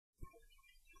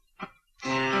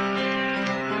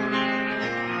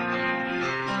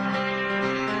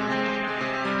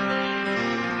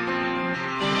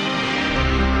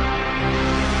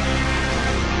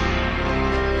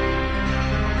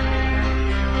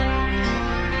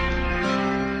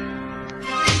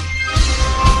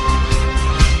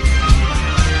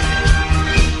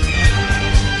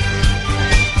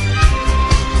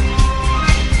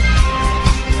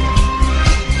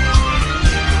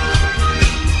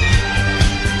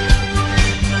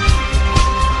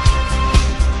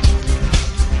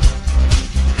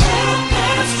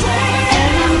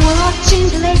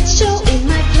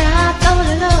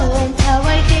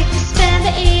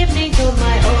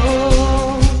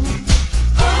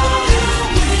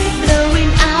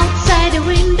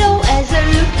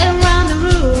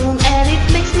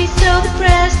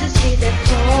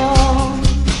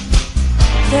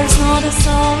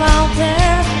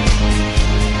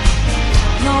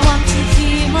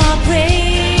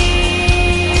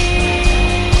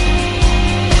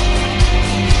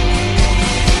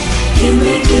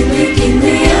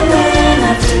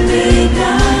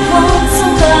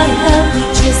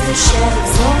the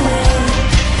shadows away.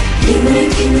 Gimme,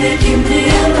 gimme, gimme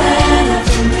a man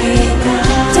after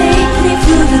midnight. Take me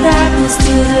through the darkness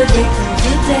to the break of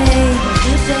the day,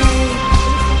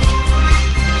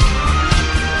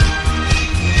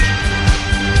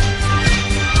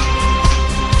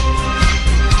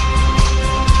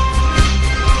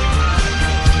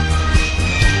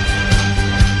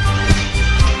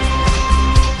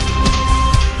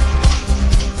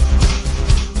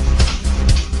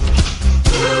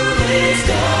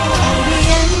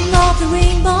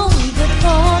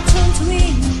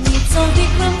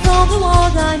 the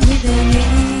world I'm living in.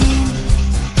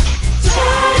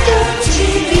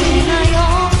 I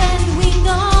open the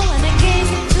window and I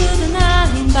gaze into the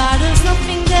night, but there's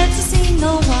nothing there to see,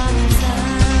 no one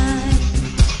inside.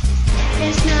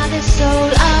 There's not a soul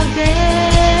out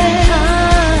there,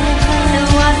 no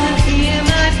one will hear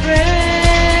my prayer.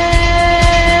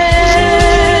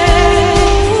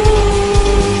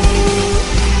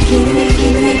 Gimme,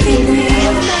 gimme, gimme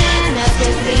a man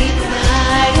after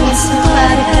midnight. Want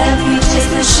somebody help me chase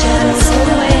the shadows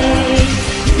away.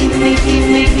 Gimme,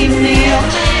 gimme, gimme a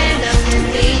man after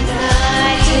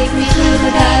midnight. Take me through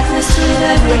the darkness to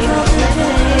the break of the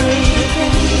day.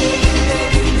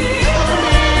 A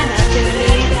man after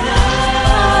midnight.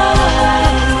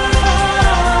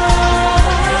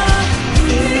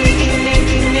 Gimme, gimme,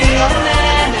 gimme a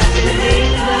man after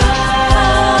midnight.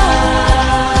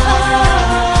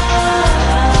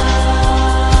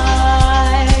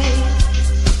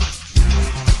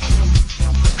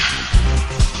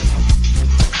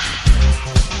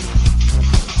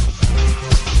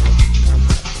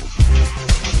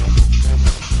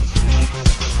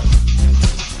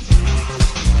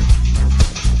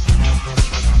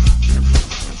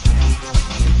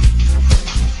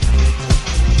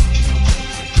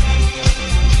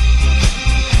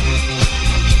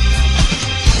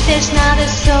 There's not a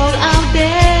soul out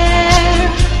there,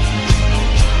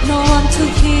 no one to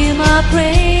hear my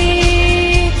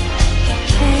prayer.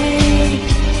 Hey,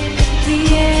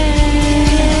 yeah.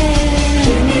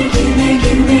 Gimme, gimme,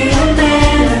 gimme a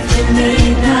man after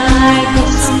midnight.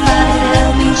 Will somebody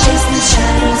help me chase the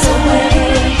shadows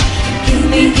away?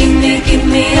 Gimme, gimme,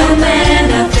 gimme a man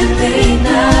after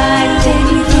midnight. Take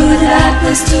me through the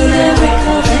darkness to the break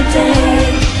of the day.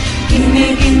 Gimme,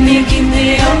 gimme, gimme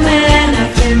a man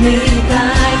after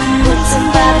midnight. Would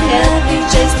somebody help me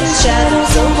chase the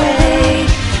shadows away?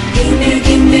 Gimme,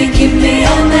 gimme, gimme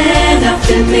a man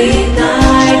after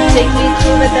midnight. Take me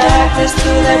through the darkness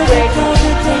to the break